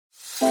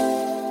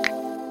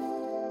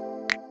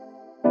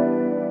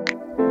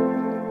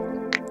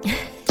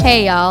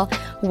Hey y'all,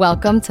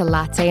 welcome to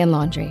Latte and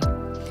Laundry.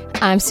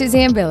 I'm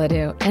Suzanne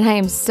Bilodeau, and I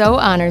am so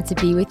honored to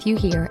be with you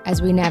here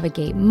as we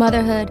navigate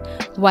motherhood,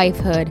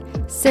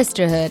 wifehood,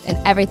 sisterhood, and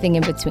everything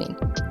in between.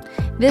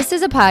 This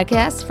is a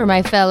podcast for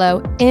my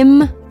fellow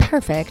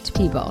imperfect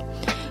people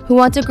who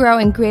want to grow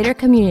in greater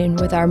communion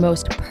with our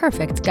most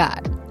perfect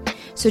God.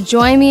 So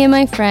join me and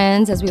my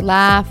friends as we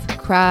laugh,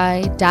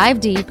 cry, dive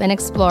deep, and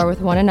explore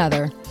with one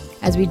another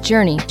as we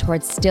journey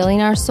towards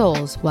stilling our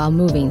souls while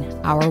moving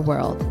our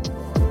world.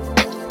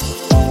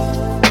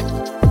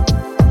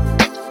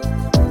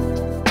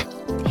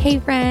 Hey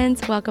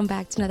friends, welcome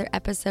back to another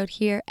episode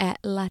here at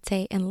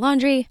Latte and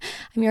Laundry.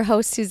 I'm your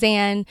host,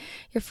 Suzanne,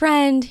 your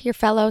friend, your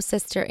fellow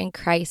sister in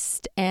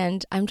Christ.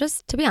 And I'm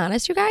just, to be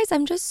honest, you guys,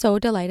 I'm just so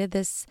delighted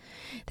this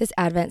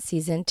Advent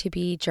season to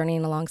be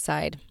journeying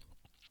alongside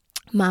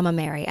Mama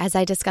Mary. As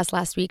I discussed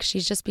last week,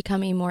 she's just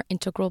become a more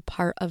integral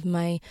part of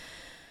my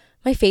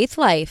faith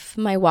life,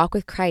 my walk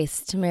with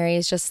Christ. Mary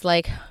is just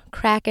like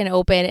cracking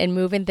open and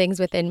moving things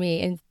within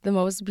me in the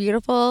most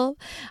beautiful,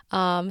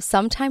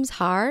 sometimes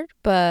hard,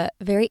 but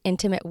very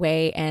intimate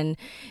way. And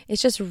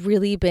it's just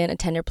really been a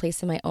tender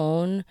place in my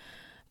own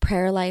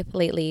prayer life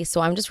lately.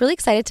 So I'm just really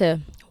excited to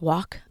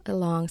walk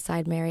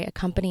alongside Mary,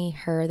 accompany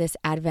her this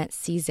Advent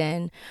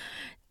season.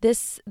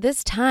 This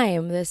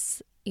time,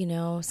 since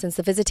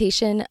the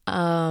visitation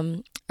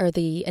or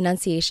the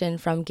Annunciation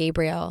from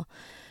Gabriel,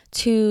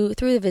 through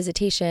the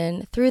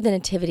visitation, through the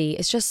nativity,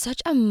 is just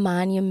such a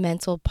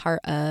monumental part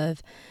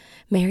of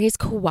Mary's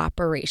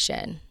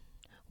cooperation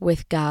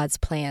with God's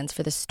plans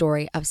for the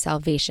story of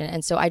salvation.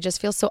 And so I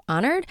just feel so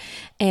honored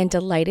and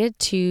delighted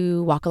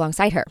to walk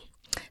alongside her.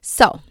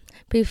 So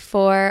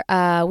before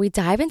we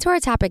dive into our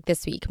topic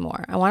this week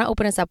more, I want to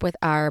open us up with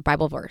our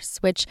Bible verse,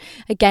 which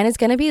again is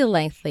going to be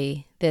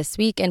lengthy this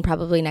week and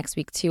probably next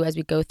week too, as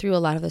we go through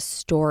a lot of the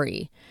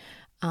story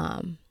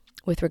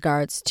with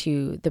regards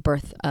to the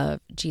birth of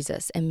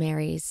Jesus and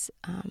Mary's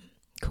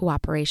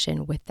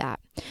cooperation with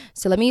that.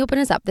 So let me open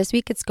us up. This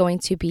week it's going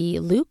to be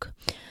Luke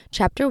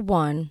chapter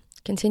 1,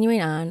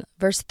 continuing on,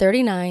 verse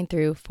 39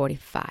 through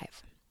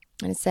 45.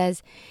 And it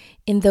says,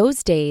 "In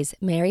those days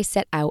Mary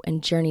set out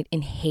and journeyed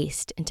in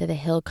haste into the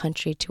hill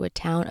country to a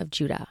town of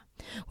Judah,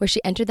 where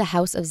she entered the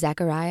house of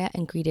Zechariah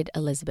and greeted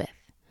Elizabeth.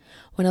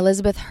 When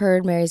Elizabeth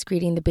heard Mary's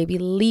greeting, the baby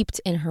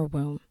leaped in her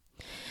womb.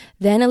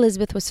 Then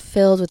Elizabeth was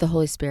filled with the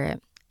Holy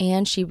Spirit,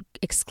 and she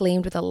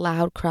exclaimed with a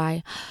loud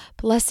cry,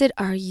 'Blessed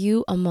are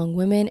you among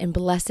women, and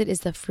blessed is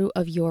the fruit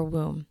of your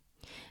womb.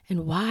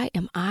 And why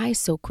am I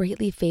so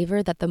greatly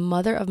favored that the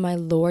mother of my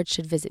Lord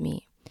should visit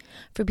me?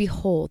 For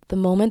behold, the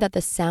moment that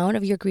the sound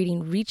of your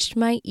greeting reached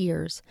my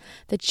ears,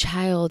 the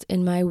child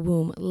in my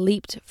womb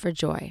leaped for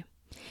joy.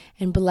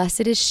 And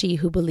blessed is she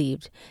who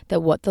believed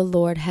that what the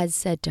Lord had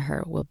said to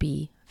her will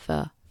be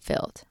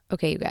fulfilled.'"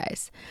 Okay, you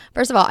guys.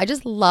 First of all, I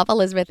just love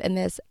Elizabeth in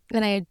this,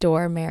 and I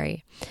adore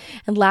Mary.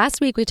 And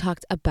last week we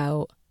talked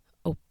about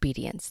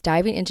obedience,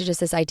 diving into just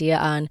this idea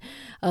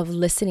of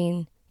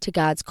listening to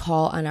God's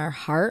call on our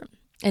heart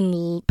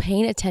and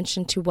paying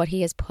attention to what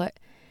He has put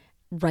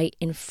right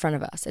in front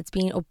of us. It's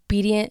being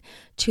obedient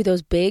to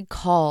those big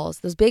calls,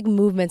 those big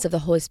movements of the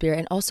Holy Spirit,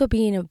 and also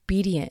being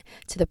obedient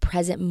to the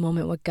present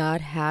moment, what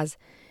God has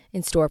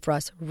in store for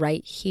us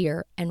right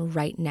here and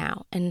right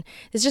now. And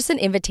it's just an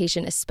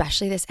invitation,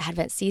 especially this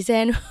Advent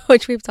season,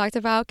 which we've talked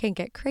about can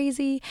get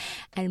crazy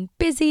and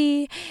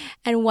busy.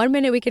 And one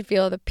minute we could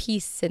feel the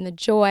peace and the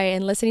joy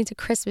and listening to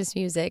Christmas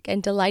music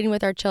and delighting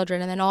with our children.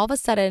 And then all of a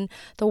sudden,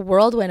 the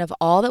whirlwind of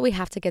all that we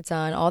have to get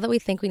done, all that we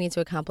think we need to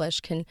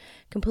accomplish can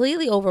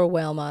completely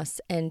overwhelm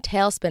us and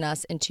tailspin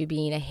us into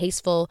being a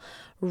hasteful,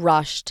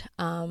 rushed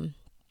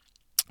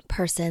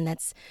person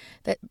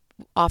that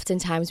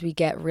oftentimes we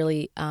get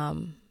really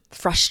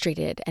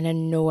frustrated and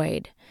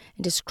annoyed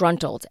and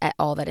disgruntled at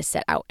all that is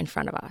set out in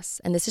front of us.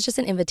 And this is just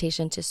an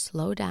invitation to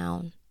slow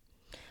down,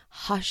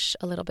 hush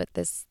a little bit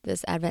this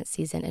Advent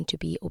season, and to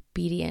be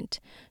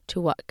obedient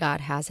to what God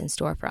has in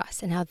store for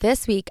us. And now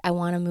this week, I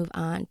want to move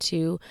on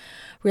to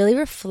really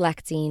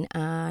reflecting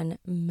on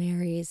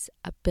Mary's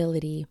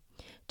ability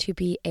to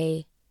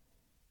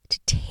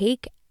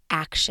take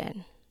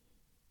action,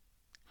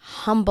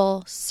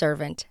 humble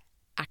servant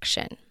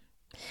action.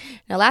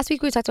 Now, last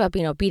week we talked about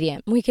being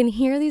obedient. We can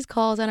hear these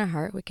calls on our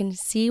heart. We can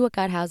see what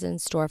God has in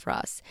store for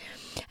us.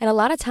 And a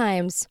lot of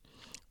times,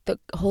 the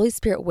Holy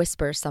Spirit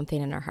whispers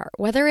something in our heart,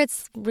 whether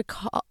it's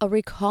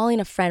recalling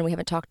a friend we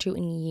haven't talked to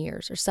in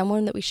years, or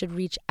someone that we should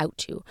reach out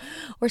to,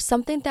 or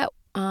something that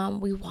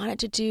we wanted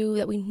to do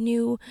that we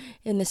knew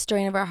in the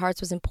stirring of our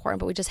hearts was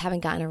important, but we just haven't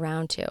gotten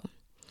around to.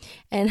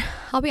 And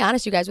I'll be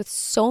honest, you guys, with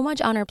so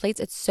much on our plates,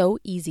 it's so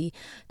easy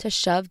to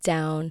shove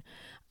down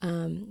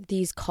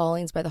these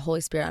callings by the Holy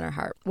Spirit on our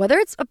heart. Whether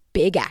it's a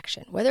big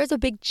action, whether it's a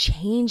big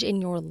change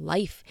in your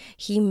life,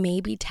 He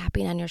may be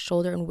tapping on your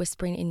shoulder and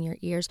whispering in your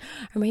ears,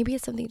 or maybe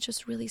it's something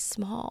just really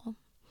small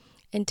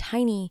and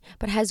tiny,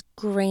 but has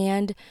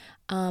grand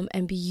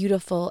and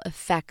beautiful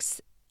effects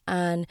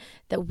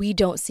that we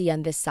don't see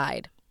on this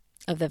side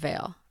of the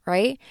veil, or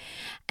right?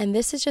 And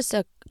this is just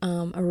a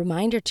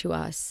reminder to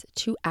us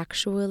to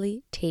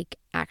actually take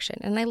action.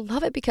 And I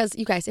love it because,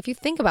 you guys, if you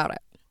think about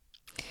it,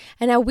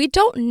 and now we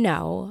don't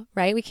know,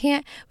 right? We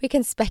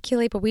can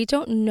speculate, but we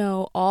don't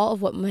know all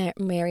of what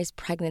Mary's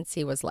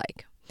pregnancy was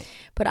like.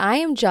 But I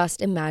am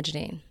just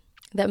imagining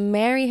that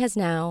Mary has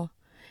now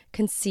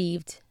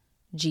conceived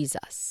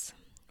Jesus,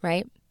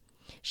 right?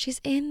 She's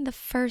in the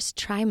first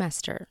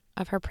trimester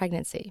of her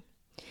pregnancy,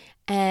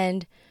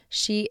 and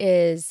she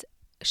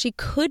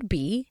could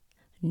be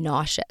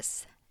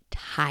nauseous,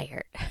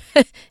 tired,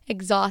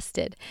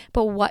 exhausted.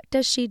 But what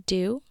does she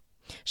do?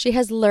 She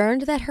has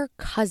learned that her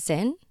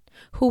cousin,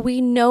 who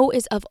we know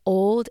is of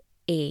old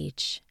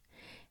age,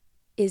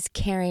 is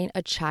carrying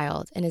a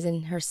child and is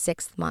in her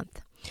 6th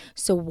month.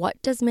 So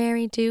what does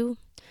Mary do?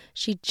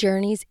 She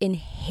journeys in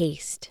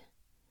haste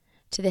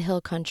to the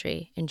hill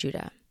country in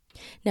Judah.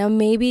 Now,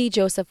 maybe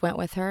Joseph went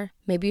with her.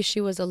 Maybe she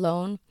was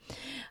alone.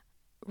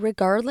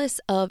 Regardless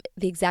of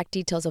the exact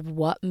details of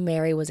what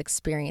Mary was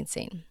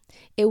experiencing,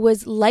 it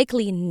was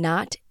likely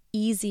not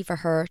easy for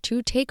her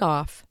to take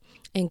off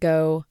and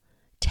go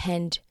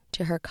tend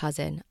to her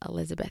cousin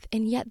Elizabeth.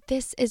 And yet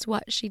this is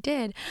what she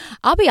did.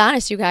 I'll be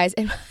honest, you guys,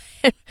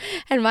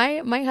 and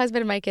my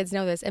husband and my kids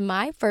know this. In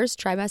my first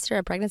trimester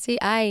of pregnancy,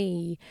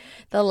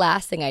 the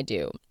last thing I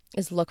do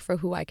is look for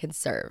who I can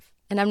serve.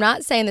 And I'm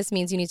not saying this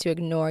means you need to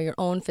ignore your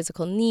own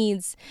physical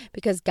needs,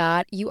 because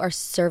God, you are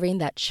serving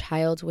that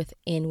child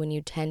within when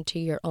you tend to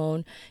your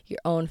own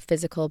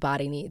physical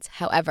body needs.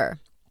 However,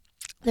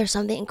 there's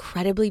something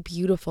incredibly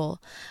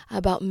beautiful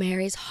about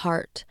Mary's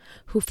heart,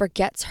 who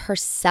forgets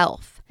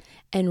herself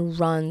and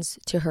runs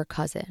to her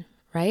cousin,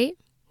 right?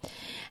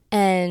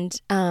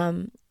 And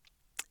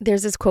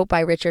there's this quote by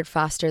Richard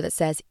Foster that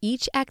says,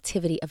 "Each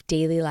activity of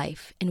daily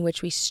life in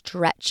which we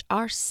stretch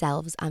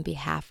ourselves on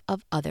behalf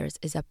of others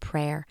is a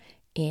prayer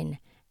in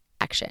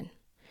action."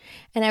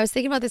 And I was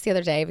thinking about this the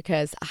other day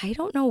because I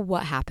don't know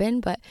what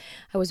happened, but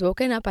I was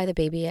woken up by the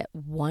baby at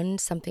 1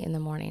 something in the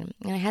morning,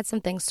 and I had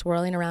some things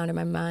swirling around in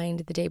my mind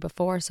the day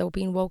before. So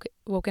being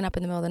woken up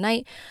in the middle of the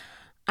night,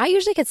 I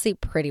usually could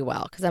sleep pretty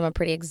well because I'm a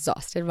pretty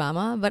exhausted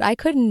mama, but I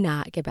could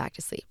not get back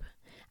to sleep.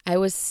 I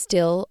was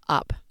still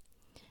up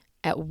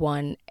at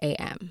 1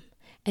 a.m.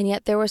 And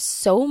yet there was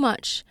so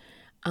much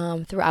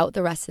throughout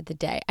the rest of the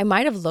day. I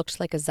might have looked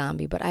like a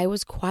zombie, but I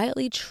was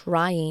quietly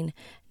trying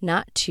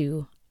not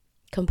to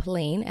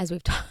complain, as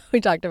we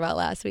talked about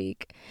last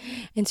week,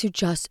 and to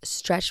just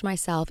stretch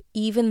myself,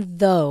 even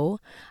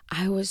though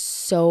I was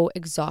so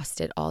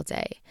exhausted all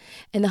day.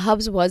 And the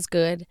hubs was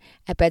good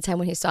at bedtime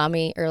when he saw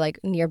me, or like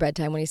near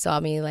bedtime when he saw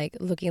me like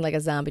looking like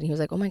a zombie, and he was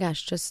like, "Oh my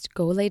gosh, just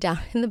go lay down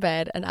in the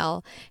bed and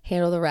I'll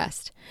handle the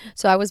rest."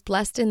 So I was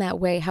blessed in that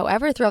way.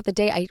 However, throughout the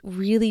day, I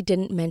really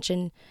didn't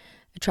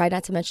I tried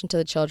not to mention to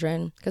the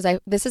children, because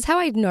this is how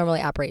I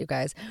normally operate, you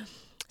guys.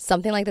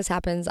 Something like this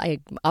happens,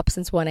 I'm up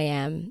since 1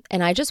 a.m.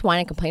 and I just whine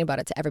and complain about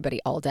it to everybody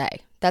all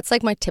day. That's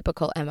like my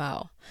typical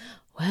MO.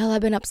 Well,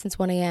 I've been up since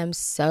 1 a.m.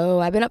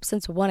 So I've been up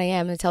since 1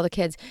 a.m. and tell the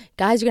kids,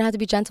 guys, you're going to have to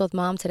be gentle with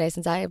mom today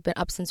since I have been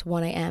up since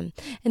 1 a.m.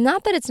 And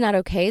not that it's not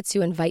okay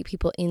to invite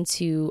people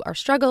into our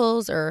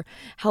struggles or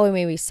how we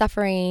may be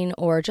suffering,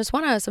 or just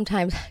want to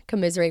sometimes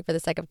commiserate for the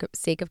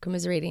sake of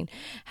commiserating.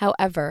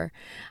 However,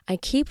 I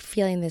keep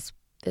feeling this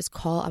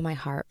call on my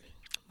heart.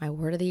 My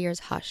word of the year is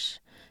hush.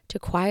 To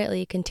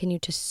quietly continue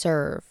to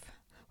serve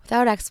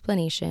without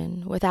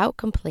explanation, without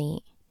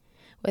complaint,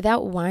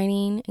 without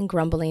whining and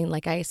grumbling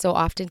like I so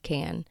often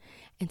can,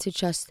 and to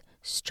just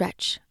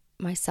stretch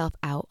myself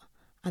out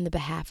on the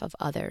behalf of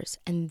others.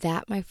 And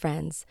that, my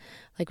friends,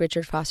 like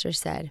Richard Foster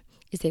said,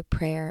 is a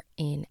prayer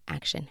in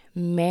action.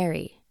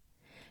 Mary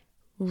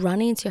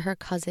running to her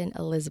cousin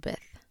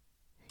Elizabeth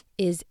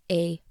is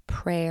a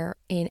prayer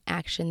in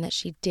action that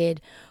she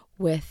did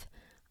with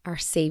our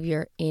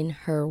Savior in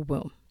her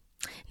womb.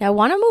 Now, I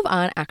want to move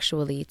on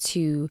actually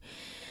to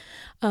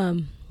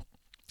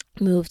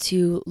move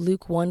to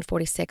Luke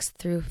 1:46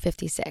 through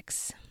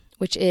 56,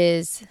 which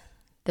is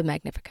the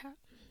Magnificat.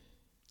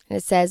 And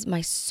it says,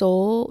 "My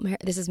soul,"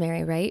 this is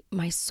Mary, right?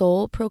 "My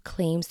soul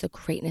proclaims the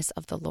greatness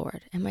of the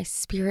Lord, and my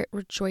spirit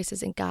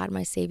rejoices in God,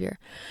 my Savior,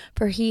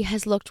 for he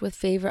has looked with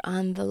favor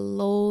on the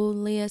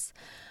lowliest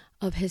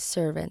of his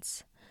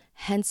servants.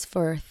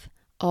 Henceforth,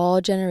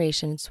 all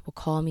generations will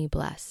call me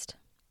blessed.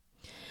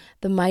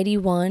 The Mighty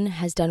One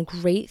has done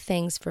great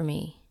things for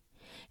me,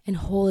 and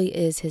holy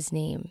is his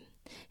name.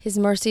 His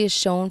mercy is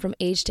shown from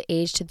age to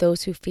age to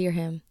those who fear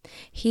him.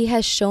 He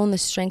has shown the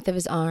strength of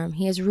his arm.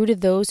 He has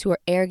rooted those who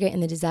are arrogant in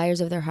the desires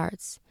of their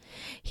hearts.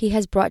 He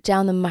has brought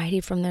down the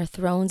mighty from their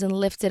thrones and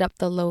lifted up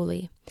the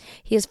lowly.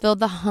 He has filled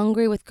the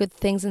hungry with good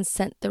things and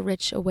sent the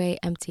rich away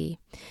empty.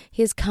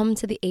 He has come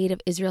to the aid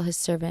of Israel his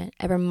servant,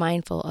 ever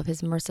mindful of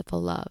his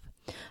merciful love,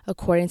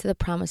 according to the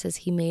promises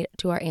he made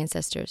to our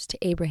ancestors, to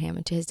Abraham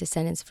and to his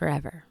descendants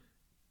forever."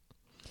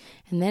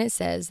 And then it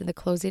says, in the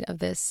closing of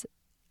this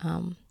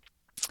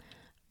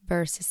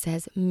verse, it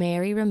says,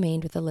 "Mary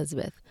remained with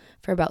Elizabeth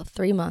for about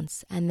 3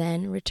 months and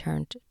then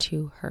returned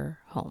to her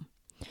home."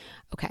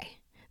 Okay,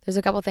 there's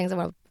a couple things I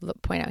want to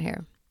point out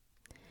here.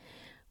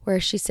 where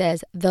she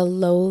says, the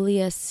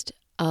lowliest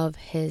of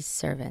his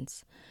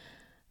servants.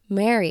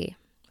 Mary,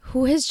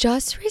 who has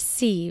just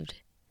received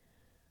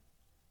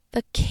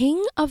the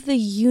King of the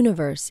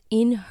universe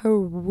in her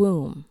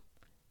womb.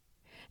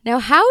 Now,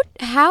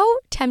 how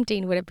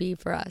tempting would it be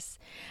for us?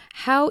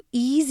 How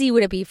easy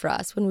would it be for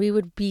us when we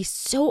would be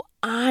so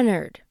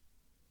honored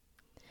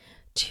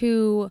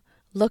to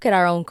look at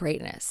our own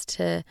greatness,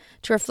 to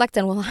reflect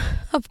on, well,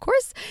 of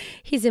course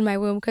he's in my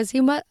womb because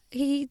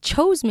he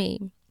chose me.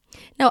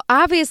 Now,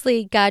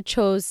 obviously, God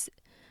chose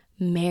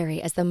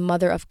Mary as the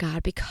mother of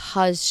God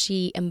because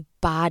she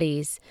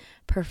embodies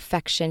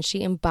perfection.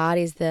 She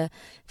embodies the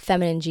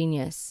feminine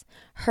genius.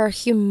 Her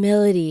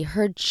humility,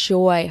 her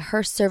joy,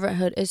 her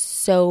servanthood is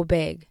so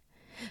big.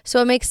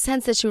 So it makes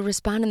sense that she would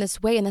respond in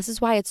this way. And this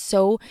is why it's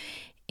so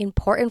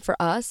important for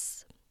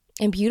us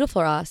and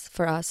beautiful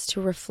for us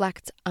to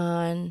reflect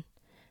on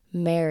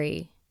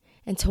Mary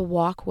and to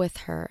walk with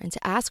her and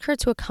to ask her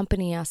to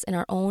accompany us in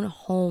our own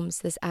homes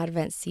this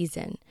Advent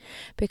season,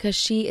 because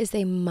she is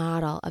a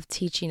model of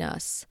teaching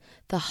us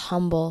the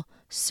humble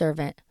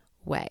servant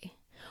way.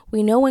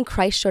 We know when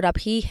Christ showed up,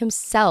 he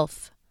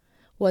himself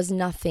was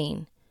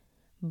nothing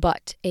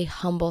but a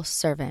humble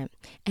servant.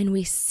 And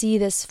we see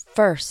this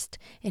first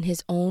in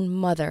his own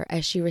mother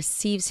as she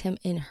receives him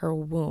in her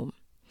womb.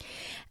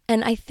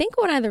 And I think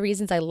one of the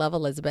reasons I love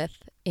Elizabeth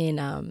in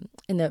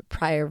the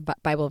prior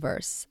Bible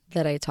verse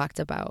that I talked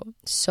about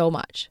so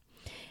much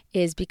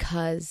is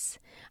because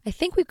I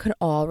think we can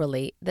all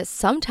relate that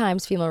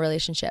sometimes female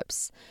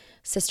relationships,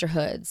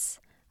 sisterhoods,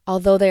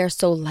 although they are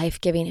so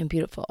life-giving and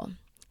beautiful,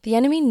 the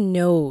enemy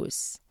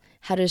knows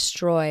how to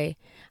destroy,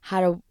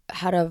 how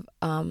to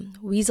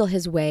weasel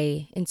his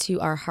way into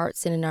our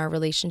hearts and in our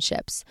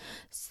relationships,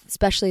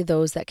 especially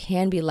those that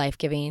can be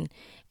life-giving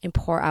and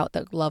pour out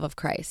the love of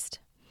Christ,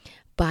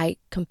 by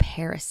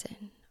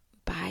comparison,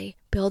 by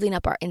building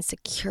up our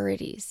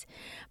insecurities,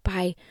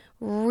 by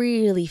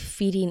really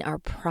feeding our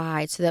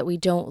pride so that we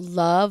don't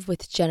love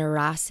with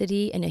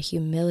generosity and a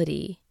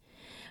humility,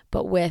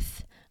 but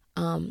with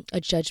a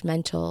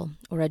judgmental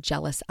or a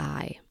jealous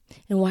eye.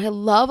 And why I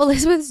love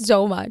Elizabeth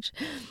so much,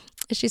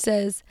 she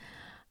says,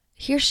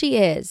 here she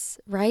is,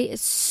 right?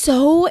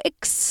 So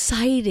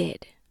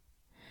excited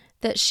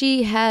that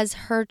she has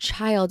her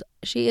child.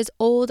 She is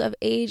old of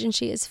age and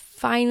she has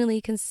finally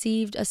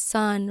conceived a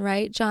son,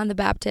 right? John the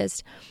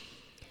Baptist.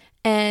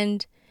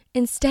 And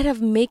instead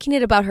of making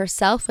it about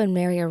herself when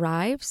Mary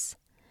arrives,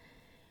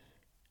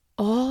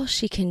 all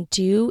she can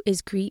do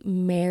is greet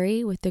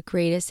Mary with the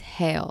greatest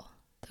hail,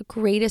 the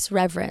greatest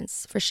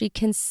reverence, for she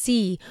can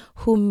see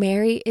who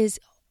Mary is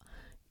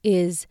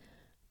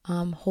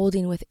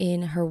holding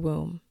within her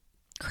womb,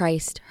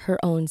 Christ, her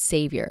own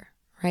Savior,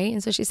 right?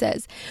 And so she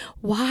says,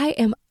 why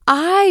am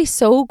I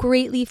so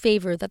greatly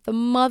favored that the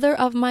mother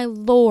of my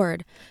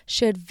Lord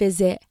should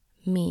visit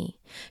me?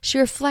 She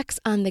reflects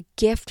on the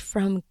gift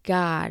from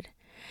God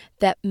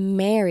that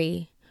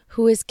Mary,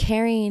 who is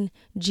carrying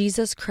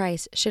Jesus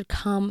Christ, should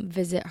come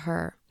visit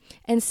her.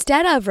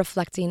 Instead of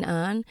reflecting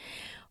on,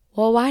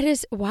 well,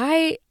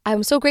 why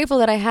I'm so grateful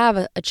that I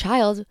have a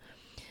child,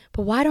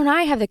 but why don't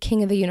I have the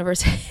King of the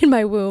universe in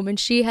my womb and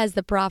she has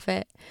the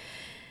prophet?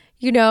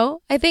 You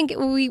know, I think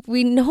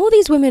we know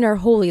these women are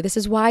holy. This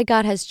is why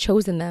God has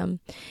chosen them.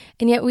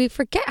 And yet we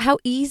forget how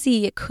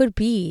easy it could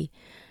be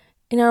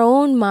in our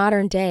own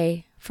modern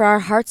day for our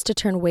hearts to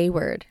turn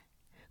wayward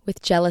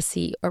with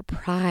jealousy or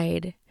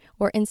pride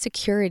or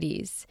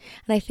insecurities.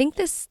 And I think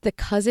the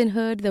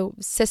cousinhood, the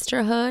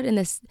sisterhood, and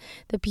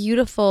the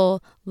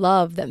beautiful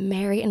love that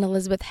Mary and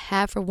Elizabeth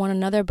have for one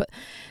another, but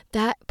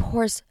that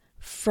pours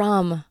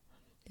from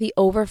the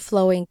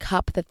overflowing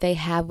cup that they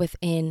have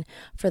within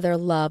for their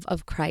love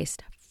of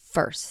Christ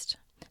first,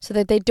 so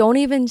that they don't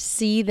even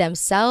see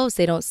themselves,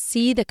 they don't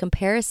see the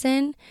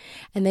comparison,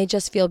 and they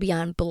just feel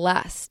beyond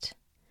blessed,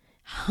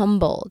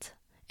 humbled,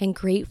 and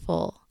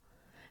grateful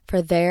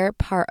for their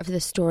part of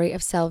the story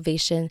of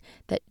salvation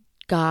that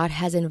God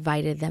has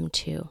invited them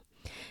to.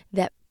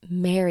 That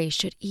Mary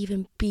should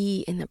even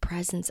be in the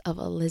presence of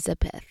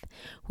Elizabeth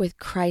with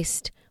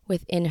Christ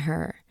within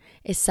her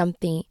is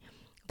something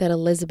that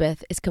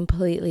Elizabeth is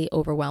completely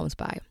overwhelmed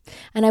by.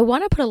 And I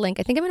want to put a link,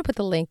 I think I'm going to put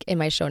the link in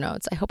my show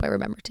notes, I hope I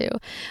remember to,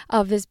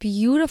 of this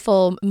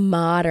beautiful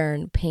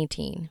modern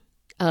painting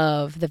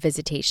of the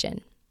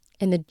Visitation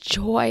and the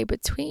joy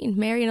between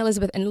Mary and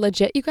Elizabeth. And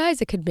legit, you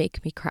guys, it could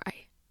make me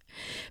cry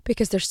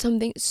because there's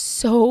something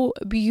so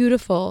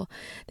beautiful,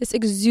 this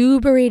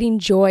exuberating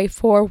joy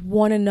for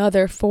one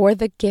another, for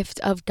the gift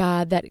of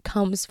God that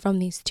comes from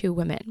these two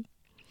women.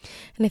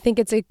 And I think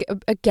it's,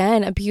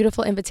 again, a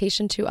beautiful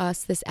invitation to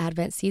us this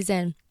Advent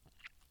season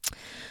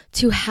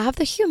to have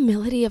the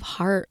humility of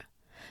heart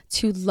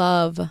to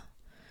love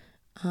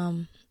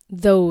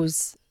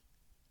those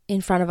in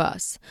front of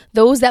us,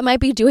 those that might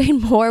be doing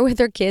more with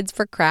their kids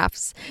for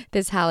crafts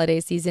this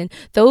holiday season,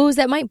 those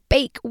that might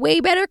bake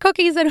way better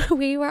cookies than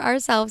we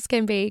ourselves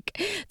can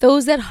bake,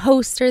 those that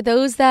host or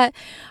those that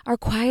are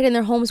quiet in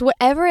their homes,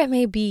 whatever it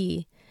may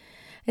be.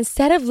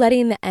 Instead of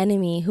letting the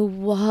enemy who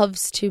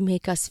loves to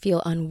make us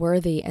feel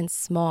unworthy and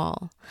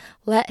small,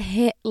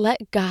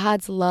 let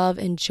God's love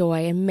and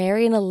joy and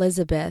Mary and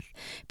Elizabeth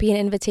be an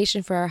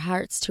invitation for our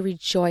hearts to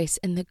rejoice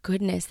in the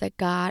goodness that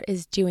God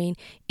is doing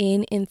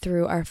in and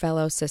through our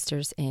fellow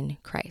sisters in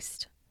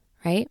Christ,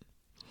 right?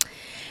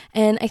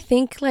 And I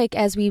think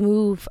as we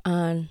move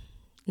on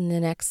in the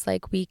next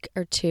week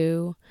or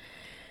two,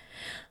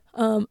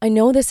 I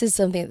know this is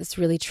something that's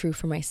really true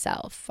for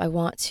myself. I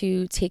want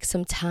to take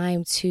some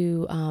time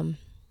to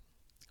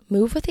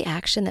move with the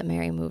action that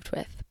Mary moved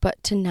with,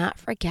 but to not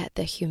forget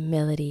the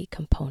humility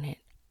component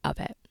of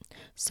it.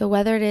 So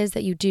whether it is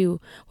that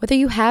whether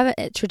you have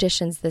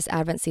traditions this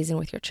Advent season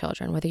with your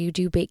children, whether you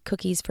do bake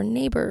cookies for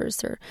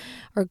neighbors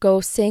or go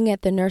sing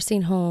at the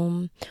nursing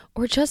home,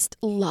 or just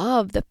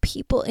love the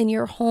people in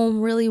your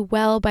home really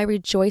well by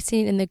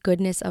rejoicing in the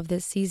goodness of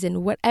this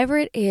season, whatever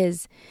it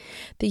is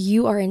that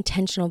you are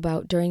intentional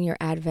about during your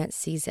Advent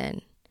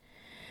season,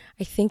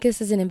 I think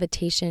this is an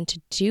invitation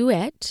to do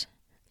it.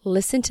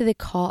 Listen to the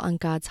call on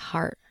God's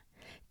heart.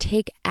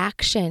 Take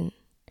action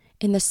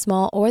in the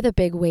small or the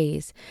big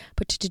ways,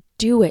 but to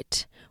do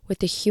it with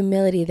the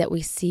humility that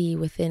we see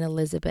within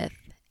Elizabeth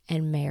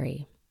and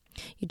Mary.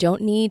 You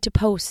don't need to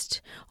post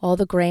all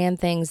the grand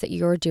things that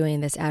you're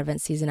doing this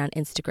Advent season on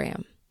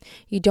Instagram.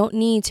 You don't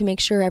need to make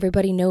sure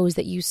everybody knows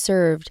that you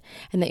served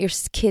and that your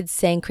kids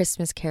sang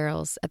Christmas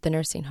carols at the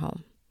nursing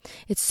home.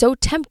 It's so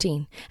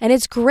tempting, and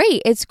it's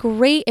great. It's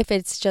great if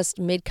it's just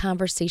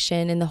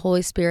mid-conversation and the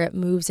Holy Spirit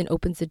moves and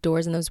opens the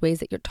doors in those ways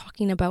that you're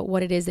talking about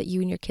what it is that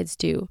you and your kids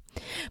do.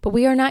 But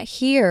we are not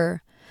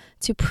here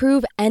to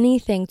prove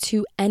anything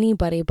to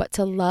anybody, but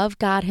to love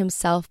God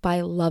himself by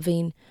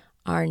loving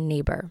our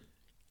neighbor.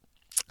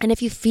 And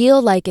if you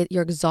feel like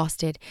you're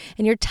exhausted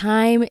and your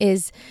time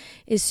is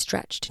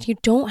stretched, and you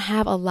don't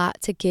have a lot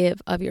to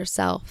give of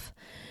yourself,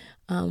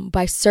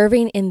 by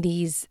serving in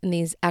these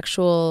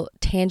actual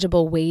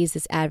tangible ways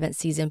this Advent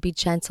season, be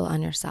gentle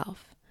on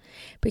yourself.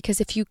 Because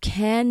if you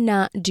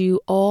cannot do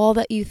all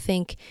that you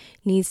think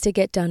needs to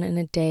get done in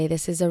a day,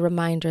 this is a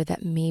reminder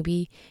that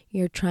maybe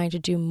you're trying to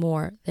do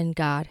more than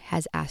God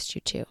has asked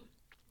you to.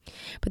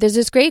 But there's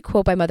this great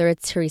quote by Mother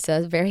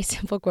Teresa, a very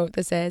simple quote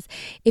that says,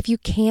 if you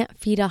can't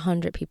feed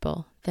 100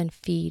 people, then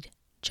feed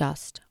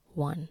just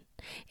one.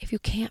 If you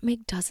can't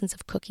make dozens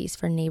of cookies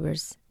for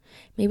neighbors,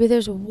 maybe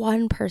there's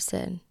one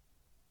person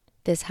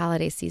this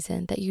holiday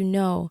season that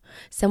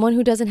someone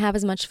who doesn't have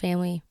as much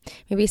family,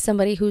 maybe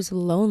somebody who's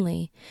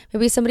lonely,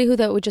 maybe somebody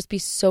that would just be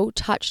so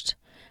touched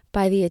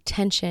by the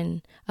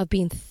attention of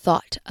being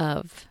thought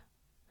of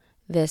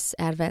this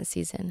Advent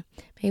season.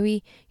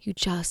 Maybe you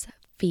just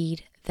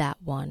feed that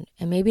one,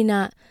 and maybe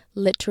not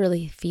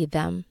literally feed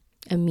them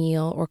a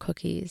meal or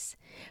cookies,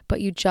 but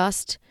you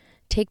just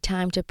take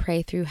time to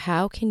pray through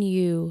how can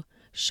you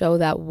show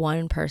that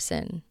one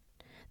person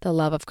the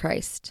love of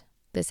Christ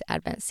this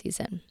Advent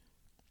season.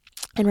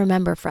 And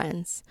remember,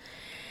 friends,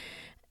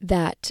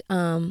 that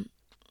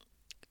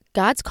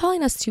God's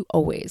calling us to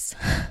always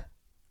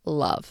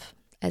love,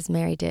 as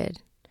Mary did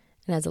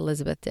and as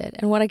Elizabeth did.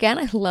 And what, again,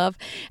 I love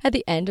at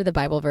the end of the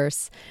Bible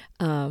verse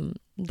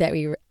that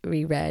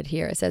we read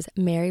here, it says,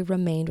 Mary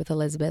remained with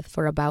Elizabeth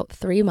for about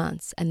 3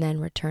 months and then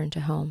returned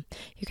to home.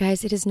 You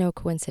guys, it is no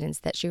coincidence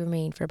that she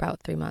remained for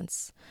about 3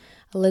 months.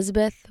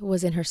 Elizabeth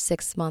was in her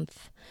 6th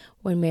month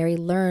when Mary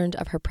learned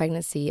of her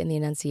pregnancy and the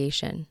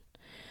Annunciation.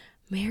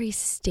 Mary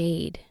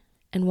stayed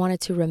and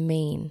wanted to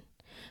remain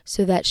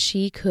so that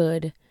she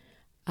could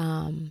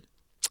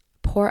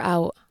pour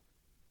out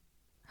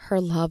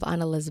her love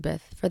on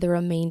Elizabeth for the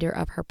remainder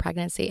of her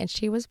pregnancy. And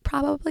she was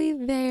probably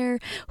there.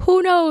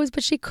 Who knows?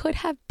 But she could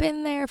have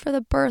been there for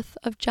the birth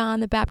of John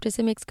the Baptist.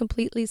 It makes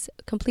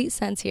complete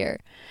sense here.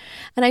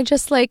 And I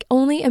just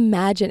only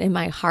imagine in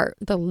my heart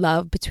the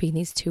love between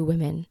these two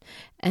women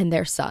and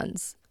their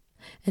sons.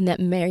 And that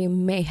Mary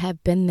may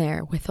have been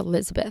there with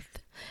Elizabeth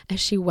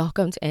as she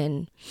welcomed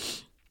in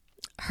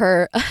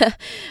her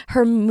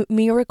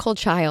miracle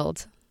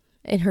child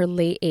in her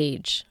late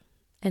age,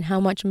 and how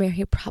much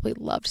Mary probably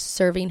loved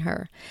serving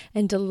her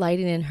and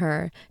delighting in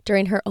her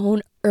during her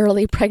own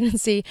early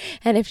pregnancy.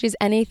 And if she's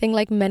anything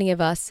like many of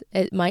us,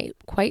 it might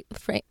quite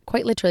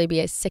literally be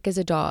as sick as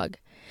a dog.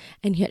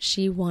 And yet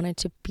she wanted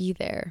to be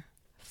there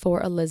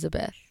for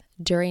Elizabeth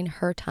during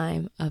her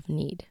time of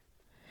need.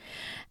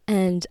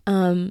 And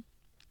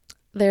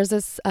there's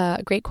this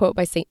great quote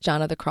by St.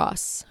 John of the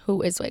Cross,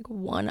 who is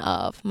one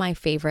of my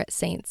favorite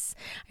saints.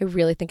 I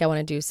really think I want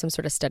to do some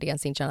sort of study on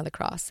St. John of the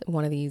Cross.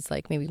 One of these,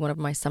 maybe one of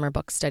my summer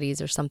book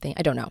studies or something.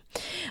 I don't know.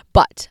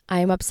 But I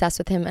am obsessed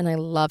with him and I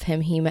love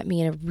him. He met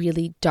me in a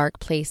really dark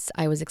place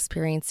I was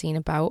experiencing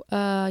about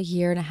a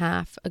year and a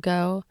half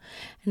ago.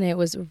 And it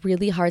was a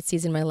really hard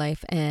season in my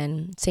life.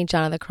 And St.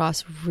 John of the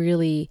Cross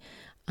really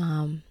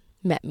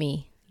met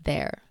me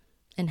there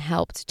and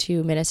helped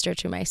to minister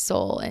to my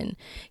soul and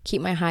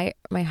keep my heart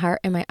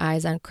and my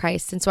eyes on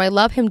Christ. And so I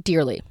love him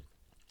dearly.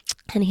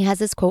 And he has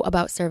this quote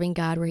about serving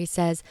God where he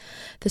says,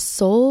 the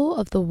soul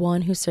of the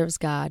one who serves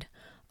God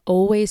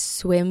always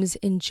swims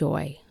in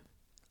joy,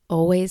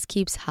 always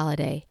keeps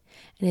holiday,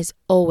 and is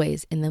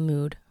always in the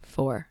mood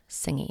for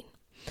singing.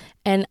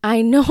 And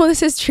I know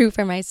this is true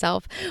for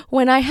myself.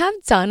 When I have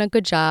done a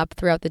good job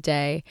throughout the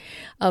day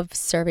of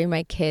serving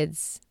my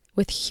kids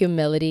with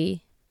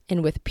humility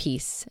and with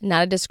peace,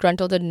 not a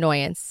disgruntled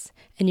annoyance.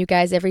 And you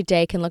guys, every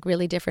day can look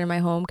really different in my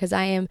home because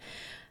I am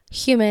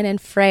human and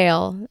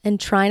frail and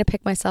trying to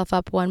pick myself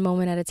up one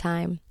moment at a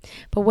time.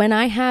 But when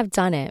I have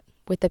done it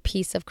with the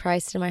peace of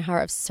Christ in my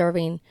heart of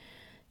serving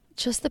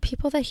just the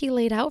people that he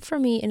laid out for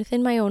me and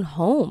within my own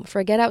home,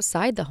 forget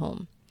outside the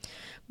home.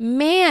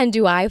 Man,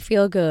 do I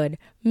feel good.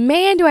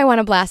 Man, do I want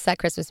to blast that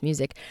Christmas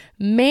music.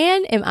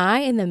 Man, am I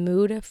in the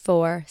mood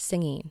for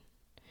singing.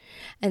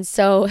 And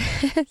so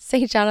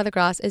St. John of the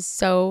Cross is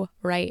so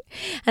right.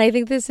 And I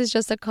think this is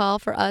just a call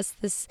for us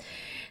this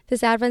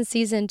Advent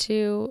season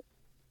to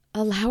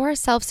allow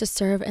ourselves to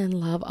serve and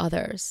love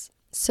others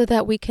so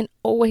that we can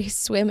always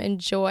swim in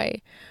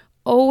joy,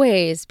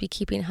 always be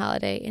keeping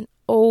holiday, and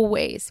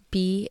always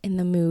be in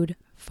the mood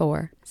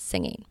for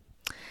singing.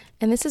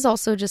 And this is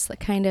also just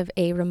kind of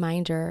a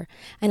reminder.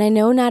 And I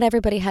know not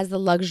everybody has the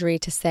luxury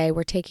to say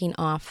we're taking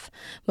off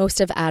most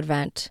of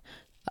Advent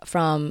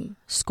from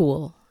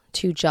school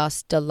to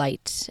just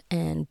delight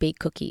and bake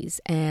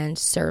cookies and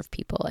serve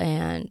people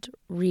and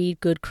read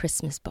good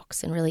Christmas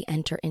books and really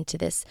enter into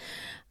this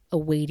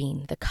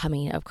awaiting the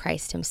coming of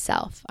Christ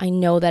himself. I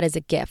know that is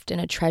a gift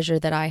and a treasure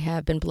that I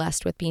have been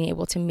blessed with being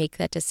able to make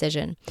that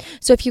decision.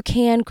 So if you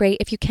can, great.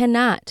 If you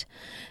cannot,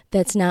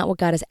 that's not what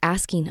God is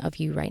asking of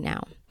you right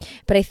now.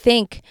 But I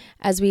think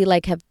as we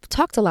have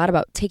talked a lot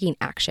about taking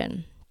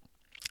action,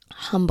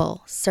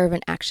 humble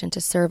servant action to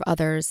serve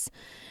others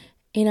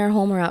in our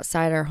home or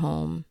outside our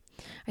home,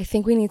 I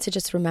think we need to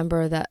just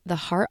remember that the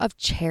heart of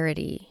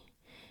charity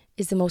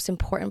is the most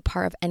important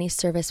part of any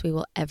service we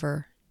will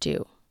ever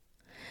do.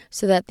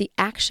 So that the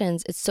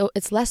actions,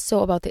 it's less so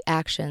about the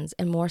actions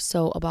and more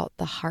so about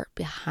the heart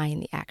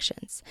behind the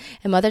actions.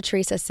 And Mother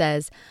Teresa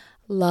says,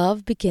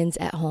 love begins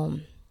at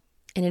home.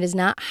 And it is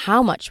not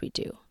how much we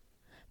do,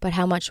 but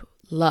how much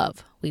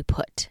love we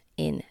put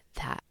in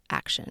that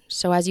action.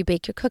 So as you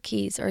bake your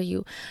cookies, or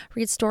you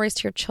read stories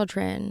to your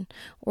children,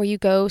 or you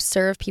go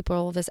serve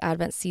people this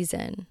Advent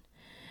season,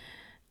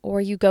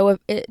 or you go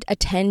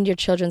attend your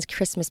children's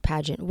Christmas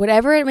pageant,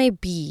 whatever it may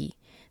be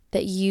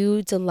that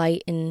you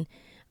delight in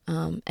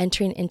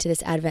entering into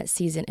this Advent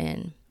season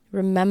in,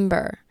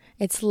 remember,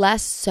 it's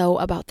less so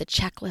about the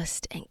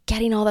checklist and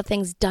getting all the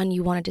things done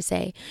you wanted to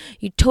say.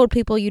 You told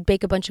people you'd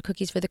bake a bunch of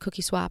cookies for the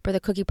cookie swap or the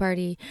cookie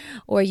party,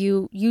 or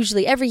you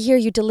usually every year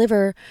you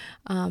deliver.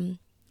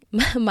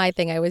 My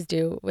thing I always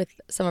do with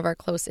some of our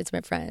close,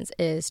 intimate friends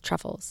is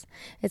truffles.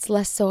 It's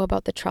less so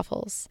about the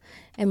truffles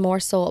and more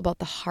so about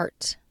the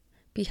heart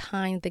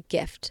behind the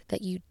gift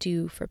that you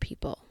do for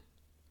people,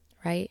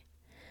 right?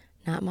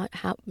 Not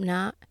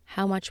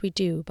how much we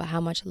do, but how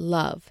much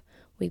love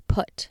we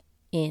put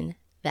in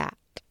that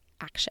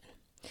action.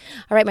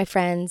 All right, my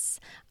friends,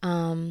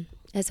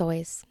 as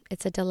always,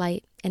 it's a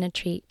delight and a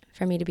treat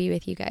for me to be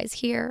with you guys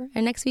here.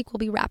 And next week we'll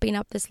be wrapping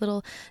up this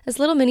little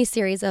mini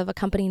series of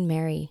accompanying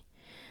Mary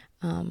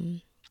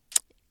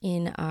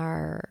in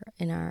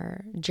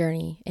our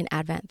journey in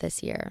Advent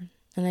this year.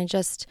 And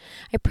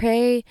I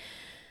pray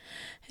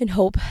and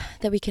hope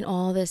that we can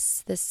all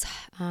this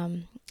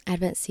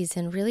Advent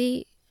season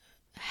really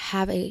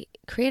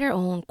create our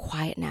own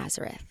quiet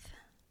Nazareth,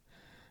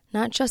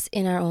 not just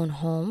in our own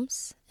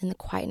homes, in the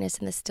quietness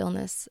and the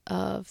stillness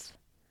of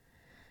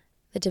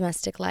the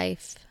domestic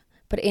life,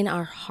 but in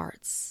our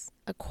hearts,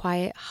 a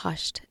quiet,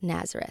 hushed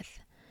Nazareth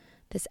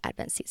this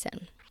Advent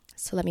season.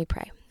 So let me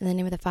pray. In the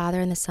name of the Father,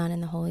 and the Son,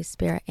 and the Holy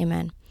Spirit.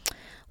 Amen.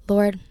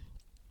 Lord,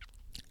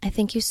 I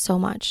thank you so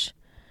much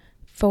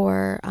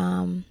for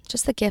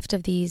just the gift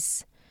of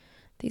these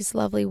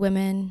lovely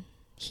women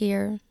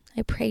here.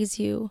 I praise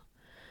you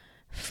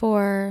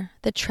for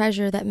the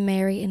treasure that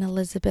Mary and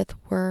Elizabeth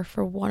were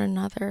for one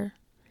another,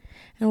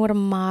 and what a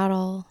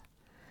model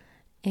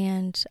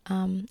and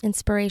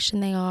inspiration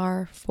they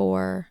are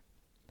for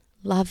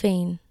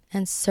loving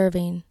and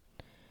serving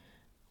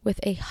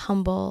with a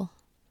humble,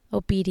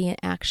 obedient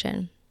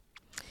action.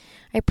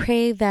 I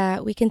pray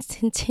that we can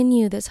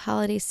continue this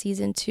holiday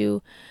season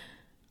to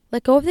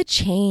let go of the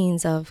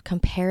chains of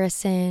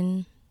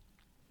comparison,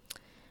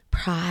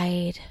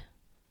 pride,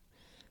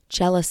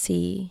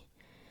 jealousy,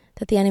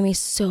 that the enemy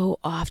so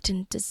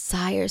often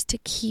desires to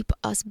keep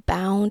us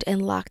bound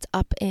and locked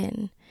up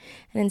in.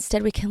 And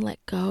instead we can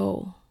let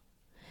go,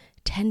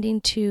 tending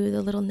to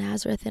the little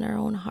Nazareth in our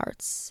own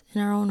hearts,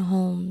 in our own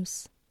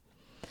homes,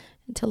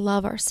 and to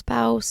love our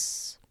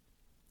spouse,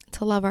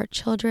 to love our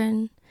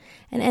children,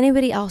 and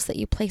anybody else that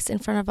you place in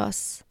front of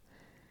us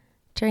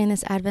during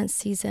this Advent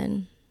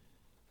season.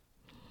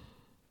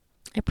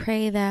 I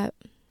pray that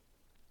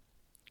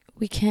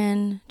we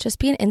can just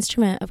be an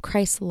instrument of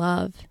Christ's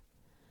love,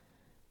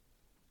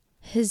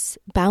 his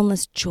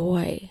boundless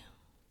joy,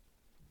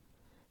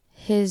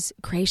 his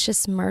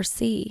gracious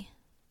mercy,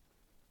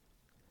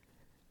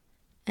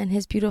 and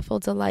his beautiful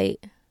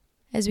delight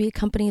as we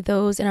accompany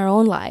those in our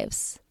own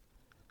lives,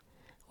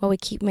 while we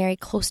keep Mary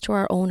close to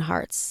our own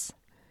hearts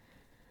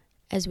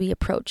as we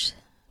approach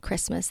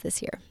Christmas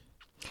this year.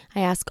 I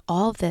ask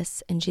all of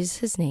this in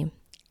Jesus' name.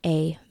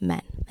 Amen.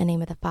 In the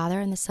name of the Father,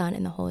 and the Son,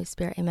 and the Holy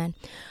Spirit. Amen.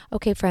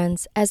 Okay,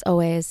 friends, as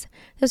always,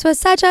 this was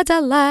such a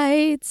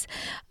delight.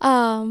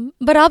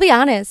 But I'll be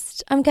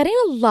honest, I'm getting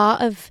a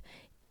lot of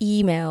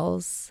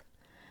emails,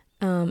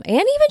 and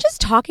even just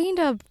talking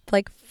to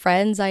like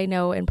friends I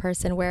know in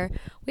person where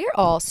we're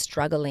all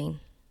struggling.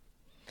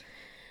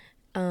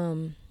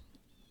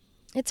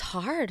 It's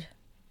hard.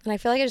 And I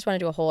feel like I just want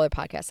to do a whole other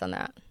podcast on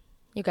that.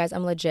 You guys,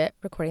 I'm legit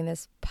recording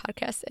this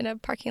podcast in a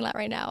parking lot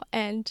right now.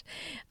 And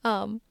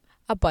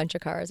a bunch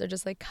of cars are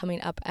just like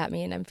coming up at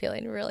me. And I'm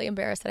feeling really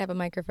embarrassed that I have a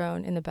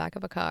microphone in the back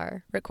of a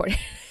car recording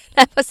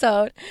an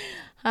episode.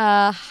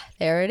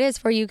 There it is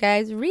for you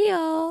guys.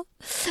 Real.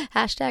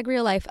 Hashtag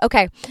real life.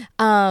 Okay.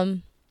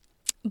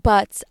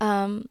 But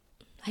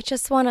I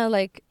just want to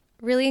like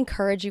really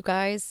encourage you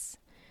guys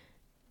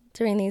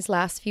during these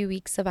last few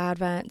weeks of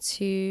Advent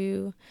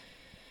to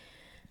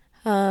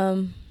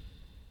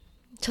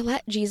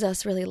let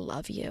Jesus really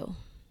love you,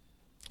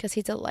 because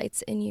he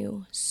delights in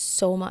you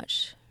so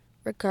much,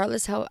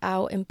 regardless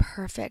how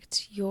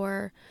imperfect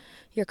your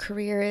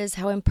career is,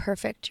 how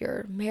imperfect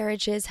your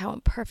marriage is, how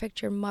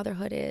imperfect your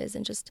motherhood is,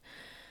 and just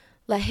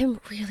let him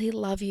really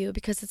love you,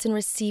 because it's in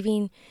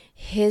receiving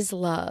his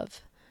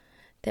love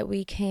that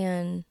we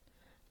can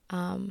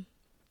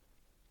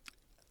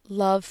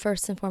love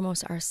first and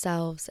foremost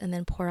ourselves, and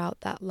then pour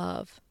out that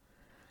love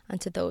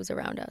onto those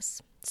around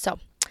us. So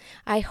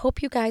I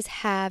hope you guys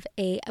have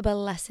a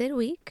blessed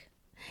week,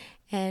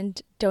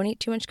 and don't eat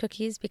too much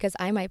cookies, because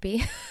I might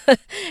be.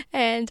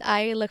 And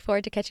I look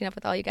forward to catching up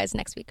with all you guys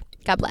next week.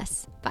 God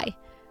bless. Bye.